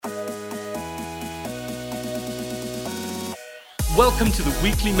Welcome to the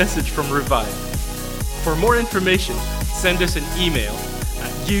weekly message from Revive. For more information, send us an email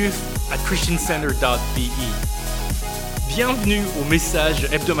at youth@christiancenter.be. Bienvenue au message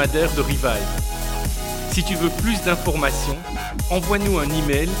hebdomadaire de Revive. Si tu veux plus d'informations, envoie-nous un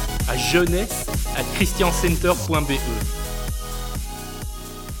email à jeunesse@christiancenter.be.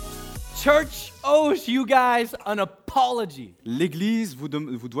 Church owes you guys an apology L'Église vous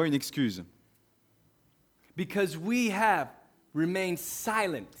doit une excuse because we have remained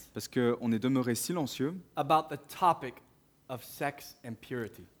silent parce qu'on est demeuré silencieux about the topic of sex and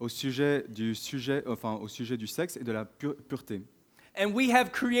purity. au sujet du sexe et de la pureté. And we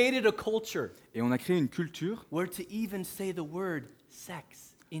have created a culture Et on a créé une culture where to even say the word sex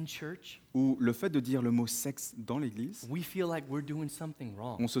in church, où le fait de dire le mot sexe dans l'Église, we feel like we're doing something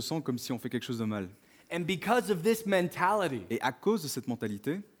wrong. on se sent comme si on fait quelque chose de mal. And because of this mentality, Et à cause de cette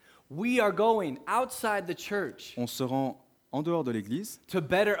mentalité, we are going outside the church on se rend en dehors de l'Église to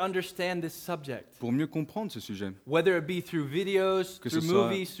better understand this subject. pour mieux comprendre ce sujet. Whether it be through videos, Que through ce soit-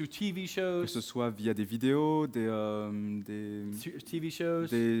 movies, through TV Que shows, ce soit via des vidéos, des TV shows,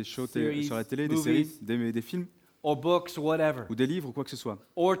 shows series, sur la télé, des movies, séries, des films, or books, whatever, ou des livres, ou quoi que ce soit,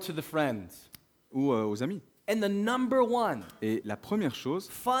 or to the friends. ou aux amis. And the number one Et la première chose,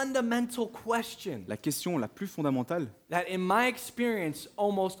 fundamental question la question la plus fondamentale that in my experience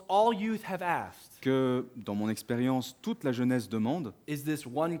almost all youth have asked que, dans mon expérience, toute la jeunesse demande, is this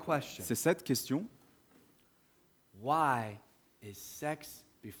one question. c'est cette question: Why is sex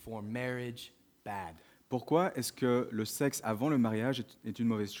before marriage bad? pourquoi est-ce que le sexe avant le mariage est une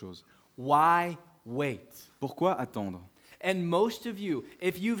mauvaise chose? Why wait? Pourquoi attendre? And most of you,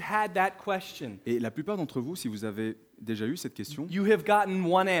 if you've had that question, Et la plupart d'entre vous, si vous avez déjà eu cette question, you have gotten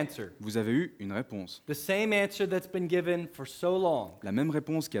one answer. vous avez eu une réponse. The same answer that's been given for so long. La même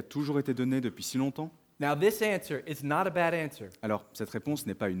réponse qui a toujours été donnée depuis si longtemps. Now this answer is not a bad answer. Alors, cette réponse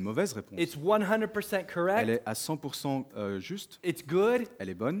n'est pas une mauvaise réponse. It's 100% correct. Elle est à 100% juste, It's good, elle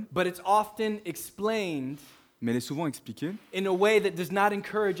est bonne, but it's often explained mais elle est souvent expliquée in a way that does not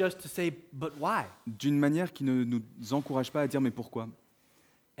encourage us to say, but why? d'une manière qui ne nous encourage pas à dire mais pourquoi?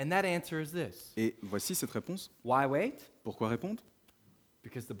 And that answer is this. Et voici cette réponse. Why wait? Pourquoi répondre?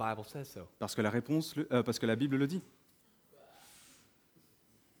 Because the Bible says so. Parce que parce que la Bible le dit,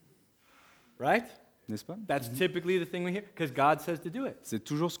 Right? n'est-ce pas? That's typically the thing we hear, because God says to do it. C'est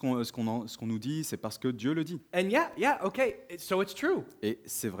toujours ce qu'on nous dit, c'est parce que Dieu le dit. And yeah, okay, so it's true. Et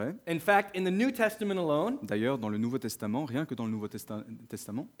c'est vrai. In fact, in the New Testament alone, D'ailleurs, dans le Nouveau Testament, rien que dans le Nouveau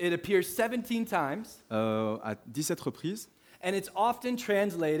Testament, it appears 17 times, à 17 reprises, and it's often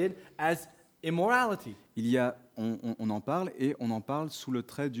translated as immorality. on en parle et on en parle sous le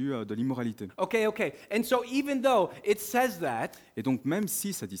trait de l'immoralité. Okay. And so even though it says that, Et donc, même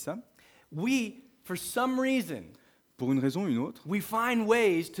si ça dit ça, we, for some reason, pour une raison ou une autre, we find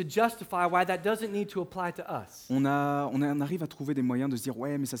ways to justify why that doesn't need to apply to us. on arrive à trouver des moyens de se dire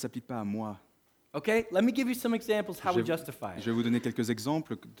ouais, mais ça s'applique pas à moi. Okay? Let me give you some examples how we Je- justify Je it. vais vous donner quelques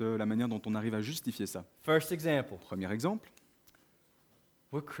exemples de la manière dont on arrive à justifier ça. First example, Premier exemple,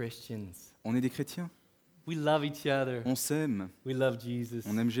 we're Christians. on est des chrétiens, We love each other. on s'aime, We love Jesus.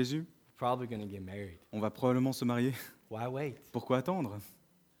 on aime Jésus, We're probably going to get married. on va probablement se marier. Why wait? Pourquoi attendre?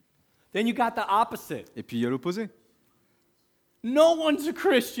 Then you got the opposite. Et puis il y a l'opposé. No one's a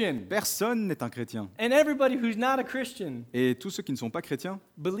Christian. Personne n'est un chrétien. And everybody who's not a Christian Et tous ceux qui ne sont pas chrétiens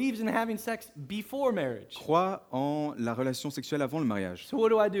believes in having sex before marriage. croient en la relation sexuelle avant le mariage. So what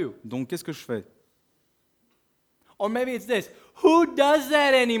do I do? Donc qu'est-ce que je fais? Or maybe it's this. Who does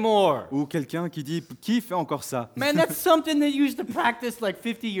that anymore? Ou quelqu'un qui dit qui fait encore ça? Man, that's something that you used to practice like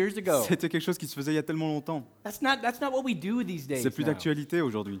 50 years ago. C'était quelque chose qui se faisait il y a tellement longtemps. That's not what we do these days. C'est plus now. d'actualité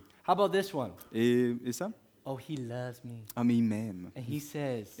aujourd'hui. How about this one? Et ça? Oh, he loves me. Ah mais il m'aime. And he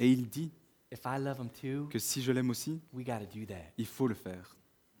says, Et il dit if I love him too, que si je l'aime aussi, we got to do that. il faut le faire.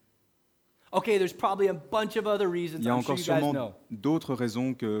 Okay, there's probably a bunch of other reasons Il y a I'm sure encore you guys know. sûrement d'autres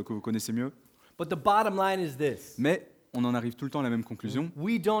raisons que vous connaissez mieux. But the bottom line is this. Mais on en arrive tout le temps à la même conclusion.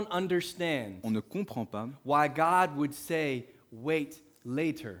 We don't understand On ne comprend pas why God would say, wait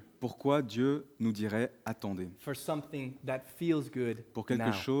later pourquoi Dieu nous dirait attendez for something that feels good pour quelque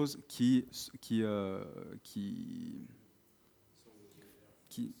now. chose qui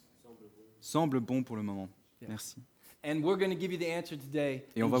semble bon pour le moment. Merci. And we're going to give you the answer today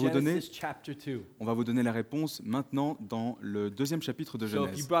Et on in va vous donner- Genesis chapter 2. On va vous donner la réponse maintenant dans le deuxième chapitre de So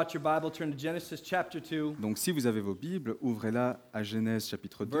if you Genèse. brought your Bible, turn to Genesis chapter 2, Donc si vous avez vos Bibles, ouvrez-la à Genèse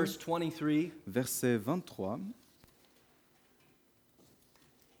chapitre 2, verse 23. verset 23.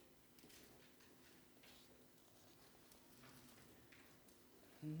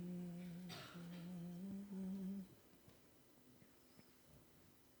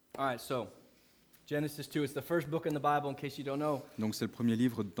 All right, so Genesis 2 is the first book in the Bible, in case you don't know. Donc c'est le premier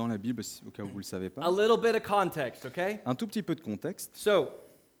livre dans la Bible, au cas où vous ne le savez A pas. little bit of context, okay? Un tout petit peu de contexte. So,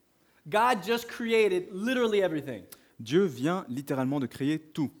 God just created literally everything. Dieu vient littéralement de créer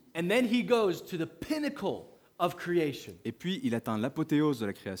tout. And then he goes to the pinnacle of creation, Et puis il atteint l'apothéose de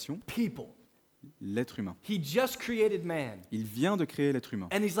la création, people. l'être humain. He just created man. Il vient de créer l'être humain.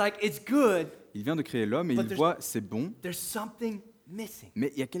 And he's like, it's good, Il vient de créer l'homme et But il there's- voit c'est bon, there's something missing.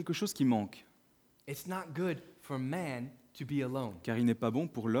 mais il y a quelque chose qui manque, It's not good for man to be alone. car il n'est pas bon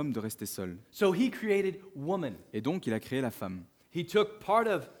pour l'homme de rester seul. So he created woman. Et donc il a créé la femme. He took part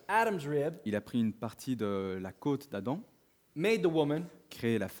of Adam's rib, Il a pris une partie de la côte d'Adam, made the woman,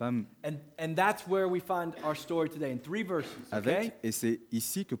 créé la femme and that's where we find our story today in 3 verses, okay? avec, et c'est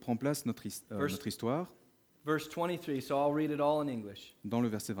ici que prend place notre histoire, Verse 23, so I'll read it all in English. dans le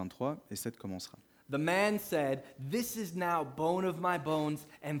verset 23, et 7 commencera. The man said, "This is now bone of my bones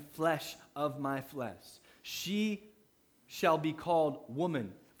and flesh of my flesh. She shall be called woman,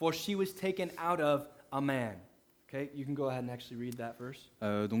 for she was taken out of a man." Okay, you can go ahead and actually read that verse.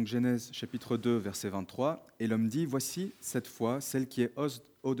 Donc Genèse chapitre 2, verset 23, et l'homme dit, voici cette fois celle qui est os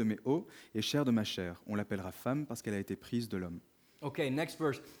de mes os et chair de ma chair. On l'appellera femme parce qu'elle a été prise de l'homme. Okay, next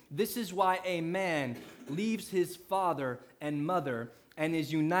verse. This is why a man leaves his father and mother and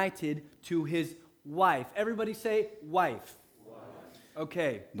is united to his wife. Everybody say wife.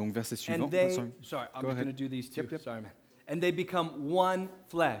 Okay. Donc verset suivant. And they, sorry. sorry, I'm Go going to ahead. do these two. Yep. Sorry, man. And they become one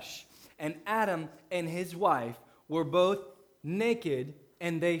flesh. And Adam and his wife were both naked,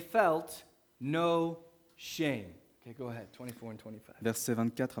 and they felt no shame. Okay, go ahead, 24 and 25. Versets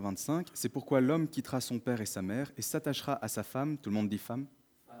 24 à 25. C'est pourquoi l'homme quittera son père et sa mère et s'attachera à sa femme. Tout le monde dit femme.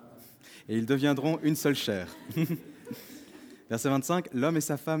 Et ils deviendront une seule chair. Verset 25. L'homme et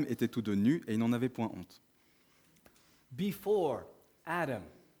sa femme étaient tous deux nus et ils n'en avaient point honte. Before Adam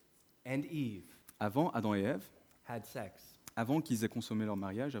and Eve Avant Adam et Ève, had sex, avant qu'ils aient consommé leur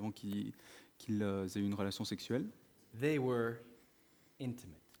mariage, avant qu'ils aient eu une relation sexuelle, they were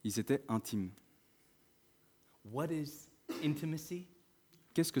intimate. ils étaient intimes. What is intimacy?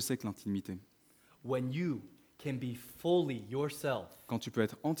 Qu'est-ce que c'est que l'intimité? When you can be fully yourself, Quand tu peux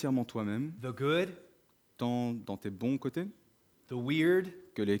être entièrement toi-même, the good, tant dans tes bons côtés the weird,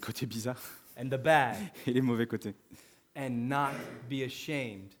 que les côtés bizarres and the bad, et les mauvais côtés. and not be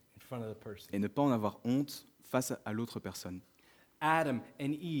ashamed in front of the person. Et ne pas en avoir honte face à l'autre personne. Adam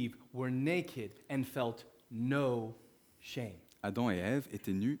and Eve were naked and felt no shame. Adam et Ève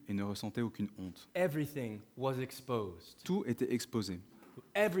étaient nus et ne ressentaient aucune honte. Everything was exposed. Tout était exposé,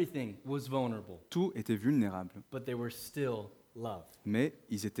 Everything was vulnerable, tout était vulnérable, but they were still loved. mais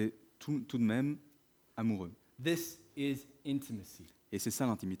ils étaient tout de même amoureux. This is intimacy. Et c'est ça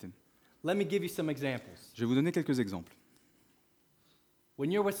l'intimité. Let me give you some examples. Je vais vous donner quelques exemples.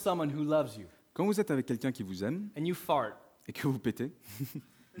 When you're with someone who loves you Quand vous êtes avec quelqu'un qui vous aime and you fart, et que vous pétez,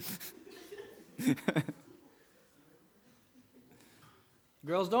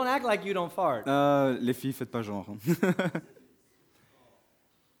 girls, don't act like you don't fart. les filles, faites pas genre.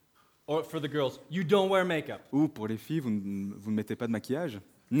 Or for the girls, you don't wear makeup. Ou pour les filles, vous ne mettez pas de maquillage.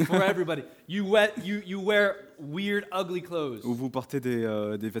 For everybody, you wear weird, ugly clothes. Ou vous portez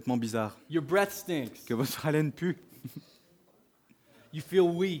des vêtements bizarres. Your breath stinks. Que votre haleine pue. You feel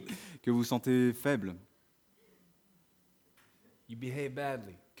weak. Que vous sentez faible. You behave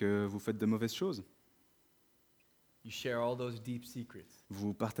badly. Que vous faites de mauvaises choses. You share all those deep secrets,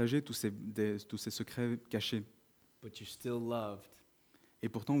 Vous partagez tous ces secrets cachés. but you're still loved Et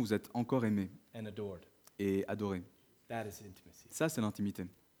pourtant, vous êtes encore aimé and adored. et adoré. That is intimacy. Ça, c'est l'intimité.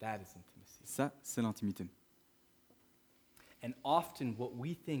 That is intimacy. Ça, c'est l'intimité. And often what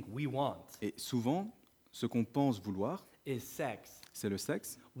we think we want Et souvent, ce qu'on pense vouloir, is sex, c'est le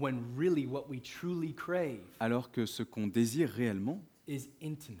sexe, when really what we truly crave alors que ce qu'on désire réellement, is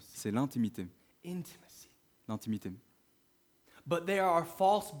intimacy. c'est l'intimité. Intimacy. L'intimité. But there are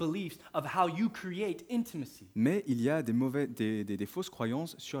false beliefs of how you create intimacy. Mais il y a des fausses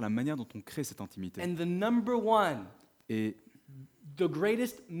croyances sur la manière dont on crée cette intimité. And the number one, Et, the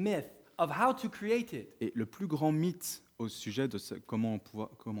greatest myth of how to create it et le plus grand mythe au sujet de comment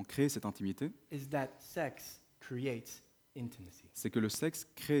créer cette intimité, is that sex creates intimacy. c'est que le sexe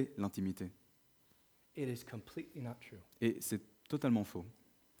crée l'intimité. It is completely not true. Et c'est totalement faux.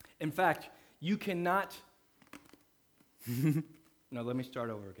 In fact, you cannot. No, let me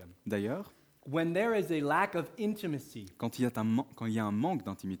start over again. D'ailleurs, When there is a lack of intimacy, quand il y a un manque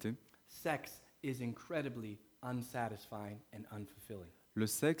d'intimité, sex is incredibly unsatisfying and unfulfilling. le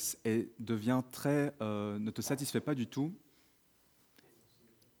sexe devient ne te satisfait pas du tout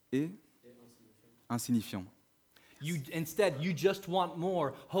et insignifiant. Instead, you just want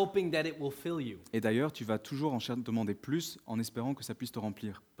more, hoping that it will fill you. Et d'ailleurs, tu vas toujours demander plus en espérant que ça puisse te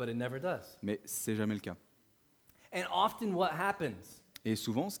remplir. But it never does. Mais c'est jamais le cas. And often what happens, Et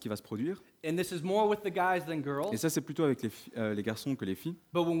souvent, ce qui va se produire, and this is more with the guys than et girls, ça c'est plutôt avec les garçons que les filles,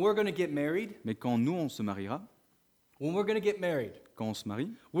 but when we're going to get married, mais quand nous on se mariera, quand on se marie,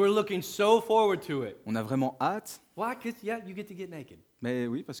 we're looking so forward to it. on a vraiment hâte. Why? Because, yeah, you get to get naked. Mais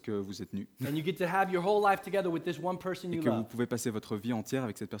oui, parce que vous êtes nus. And you get to have your whole life together with this one person Et you que vous love. pouvez passer votre vie entière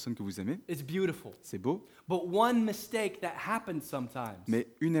avec cette personne que vous aimez. It's beautiful. C'est beau. But one mistake that happens sometimes, Mais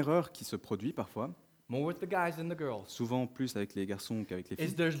une erreur qui se produit parfois, more with the guys than the girls, souvent plus avec les garçons qu'avec les is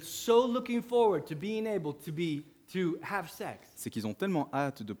filles, they're so looking forward to being able to have sex c'est qu'ils ont tellement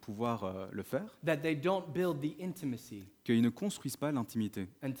hâte de pouvoir le faire that they don't build the intimacy qu'ils ne construisent pas l'intimité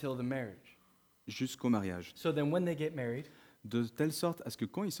until the marriage. jusqu'au mariage. So then when they get married De telle sorte à ce que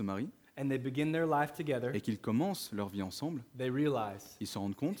quand ils se marient and they begin their life together, et qu'ils commencent leur vie ensemble, they realize ils se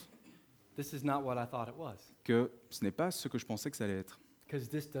rendent compte this is not what I thought it was, que ce n'est pas ce que je pensais que ça allait être, because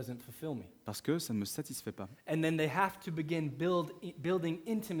this doesn't fulfill me. parce que ça ne me satisfait pas. And then they have to begin building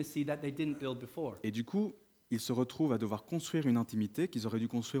intimacy that they didn't build before. Et du coup, ils se retrouvent à devoir construire une intimité qu'ils auraient dû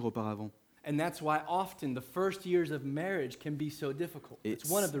construire auparavant. And that's why often the first years of marriage can be so difficult. Et It's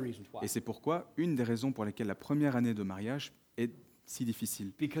one of the reasons why. Et c'est pourquoi une des raisons pour lesquelles la première année de mariage est si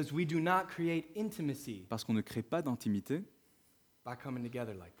difficile. Because we do not create intimacy Parce qu'on ne crée pas d'intimité, by coming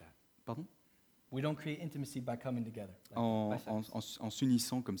together like that. pardon, We don't create intimacy by coming together. en, by sex. en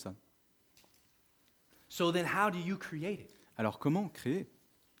s'unissant comme ça. So then how do you create it? Alors comment créer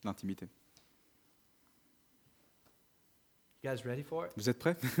l'intimité? You guys ready for it? Vous êtes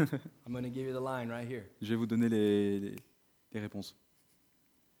prêts? I'm going to give you the line right here. Je vais vous donner les réponses.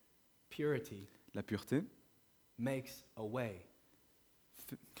 Purity La pureté makes a way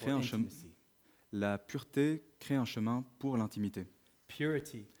crée for un chemin. intimacy. La pureté crée un chemin pour l'intimité.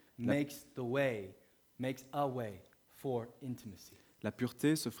 Purity La- makes a way for intimacy. La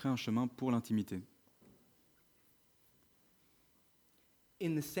pureté se ferait un chemin pour l'intimité.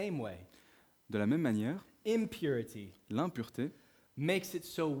 In the same way, De la même manière, impurity l'impureté makes it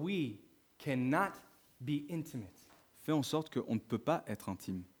so we cannot be intimate. fait en sorte qu'on ne peut pas être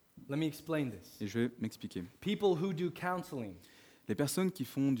intime. Let me explain this. Et je vais m'expliquer. People who do counseling, Les personnes qui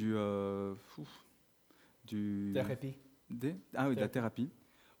font du therapy, de la thérapie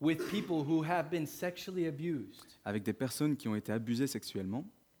with people who have been sexually abused, avec des personnes qui ont été abusées sexuellement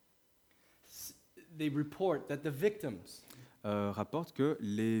they report that the victims rapportent que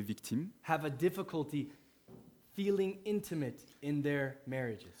les victimes have a difficulty feeling intimate in their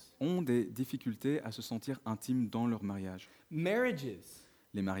marriages. ont des difficultés à se sentir intimes dans leur mariage. Marriages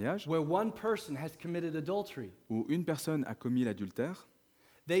Les mariages where one person has committed adultery, où une personne a commis l'adultère,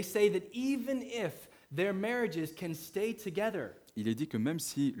 they say that even if their marriages can stay together, il est dit que même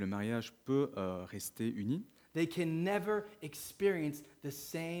si le mariage peut rester uni, they can never experience the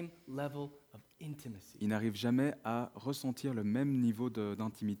same level of intimacy. ils n'arrivent jamais à ressentir le même niveau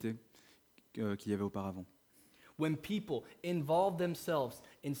d'intimité qu'il y avait auparavant. When people involve themselves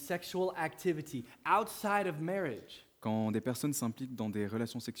in sexual activity outside of marriage, Quand des personnes s'impliquent dans des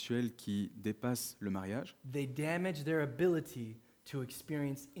relations sexuelles qui dépassent le mariage, they damage their ability to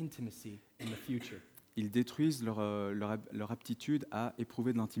experience intimacy in the future. ils détruisent leur aptitude à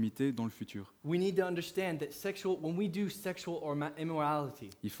éprouver de l'intimité dans le futur. We need to understand that when we do sexual immorality,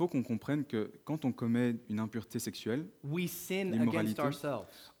 Il faut qu'on comprenne que quand on commet une impureté sexuelle, we sin L'immoralité. against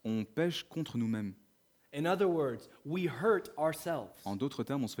ourselves. on pêche contre nous-mêmes. In other words, we hurt ourselves En d'autres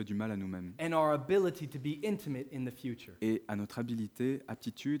termes, on se fait du mal à nous-mêmes. and our ability to be intimate in the future. Et à notre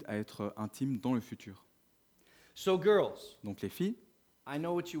aptitude à être intime dans le futur. So girls, Donc les filles, I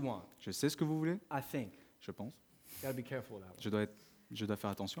know what you want, je sais ce que vous voulez, I think. je pense. You gotta be careful with that one. Je dois faire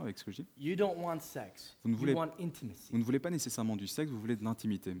attention avec ce que je dis. You don't want sex. Vous ne voulez- You want intimacy. Vous ne voulez pas nécessairement du sexe, vous voulez de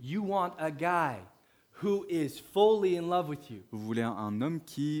l'intimité. You want a guy who is fully in love with you, Vous voulez un homme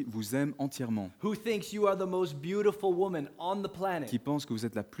qui vous aime entièrement, who thinks you are the most beautiful woman on the planet, qui pense que vous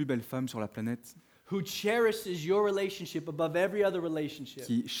êtes la plus belle femme sur la planète, who cherishes your relationship above every other relationship,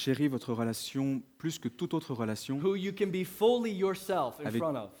 qui chérit votre relation plus que toute autre relation, who you can be fully yourself in avec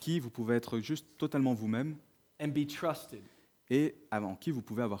front of qui vous pouvez être juste totalement vous-même and be trusted. et en qui vous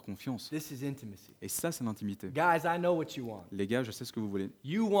pouvez avoir confiance. This is intimacy. Et ça, c'est l'intimité. Guys, I know what you want. Les gars, je sais ce que vous voulez.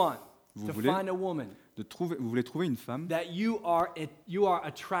 You want Vous to voulez find a woman vous voulez trouver une femme that you are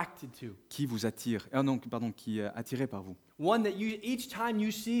attracted to. qui vous attire, qui est attirée par vous. One that each time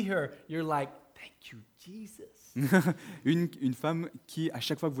you see her, you're like, thank you, Jesus. Une femme qui, à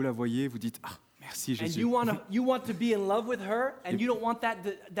chaque fois que vous la voyez, vous dites « Ah, Merci And Jésus. you want to be in love with her, and you don't want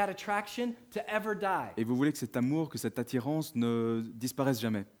that attraction to ever die. Et vous voulez que cet amour, que cette attirance ne disparaisse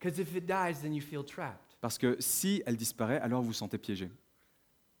jamais. Because if it dies, then you feel trapped. Parce que si elle disparaît, alors vous vous sentez piégé.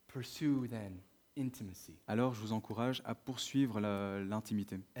 Pursue then intimacy. Alors je vous encourage à poursuivre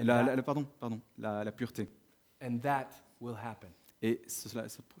l'intimité. And La pureté. And that will happen. Et cela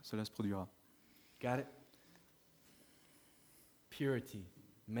se produira. Got it? Purity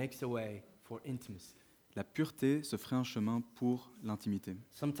makes a way for intimacy. La pureté se ferait un chemin pour l'intimité.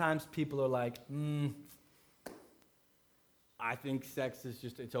 Sometimes people are like, I think sex is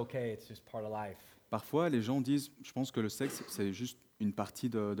it's okay, it's just part of life. Parfois, les gens disent, je pense que le sexe, c'est juste une partie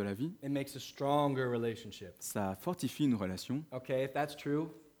de la vie. It makes a stronger relationship. Ça fortifie une relation, Okay, if that's true,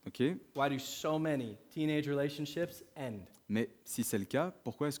 ok. why do so many teenage relationships end? Mais si c'est le cas,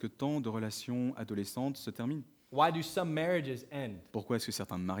 pourquoi est-ce que tant de relations adolescentes se terminent? Why do some marriages end? Pourquoi est-ce que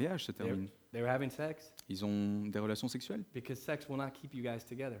certains mariages se terminent? They were having sex Ils ont des relations sexuelles? because sex will not keep you guys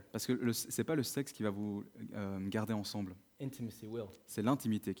together. Parce que c'est pas le sexe qui va vous garder ensemble, Intimacy will. c'est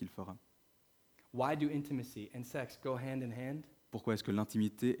l'intimité qui le fera. Why do intimacy and sex go hand in hand? Pourquoi est-ce que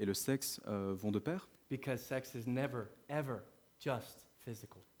l'intimité et le sexe vont de pair? Because sex is never, ever just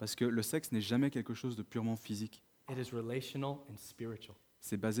physical. Parce que le sexe n'est jamais quelque chose de purement physique. It is relational and spiritual.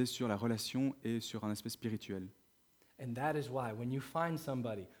 C'est basé sur la relation et sur un aspect spirituel. And that is why when you find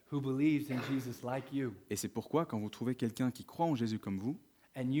somebody who believes in Jesus like you, Et c'est pourquoi, quand vous trouvez quelqu'un qui croit en Jésus comme vous,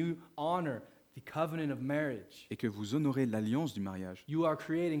 and you honor the covenant of marriage, et que vous honorez l'alliance du mariage, you are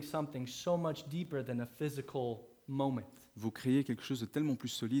creating something so much deeper than a physical moment. vous créez quelque chose de tellement plus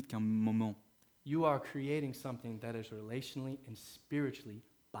solide qu'un moment. You are creating something that is relationally and spiritually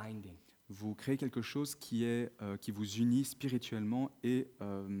binding. Vous créez quelque chose qui vous unit spirituellement et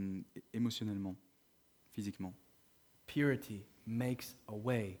émotionnellement, physiquement. Purity makes a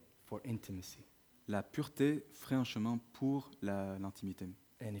way for intimacy. La pureté ferait un chemin pour l'intimité.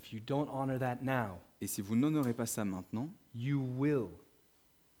 And if you don't honor that now, Et si vous n'honorez pas ça maintenant, you will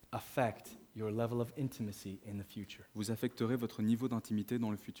affect your level of intimacy in the future. vous affecterez votre niveau d'intimité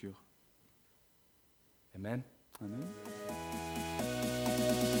dans le futur. Amen? Amen.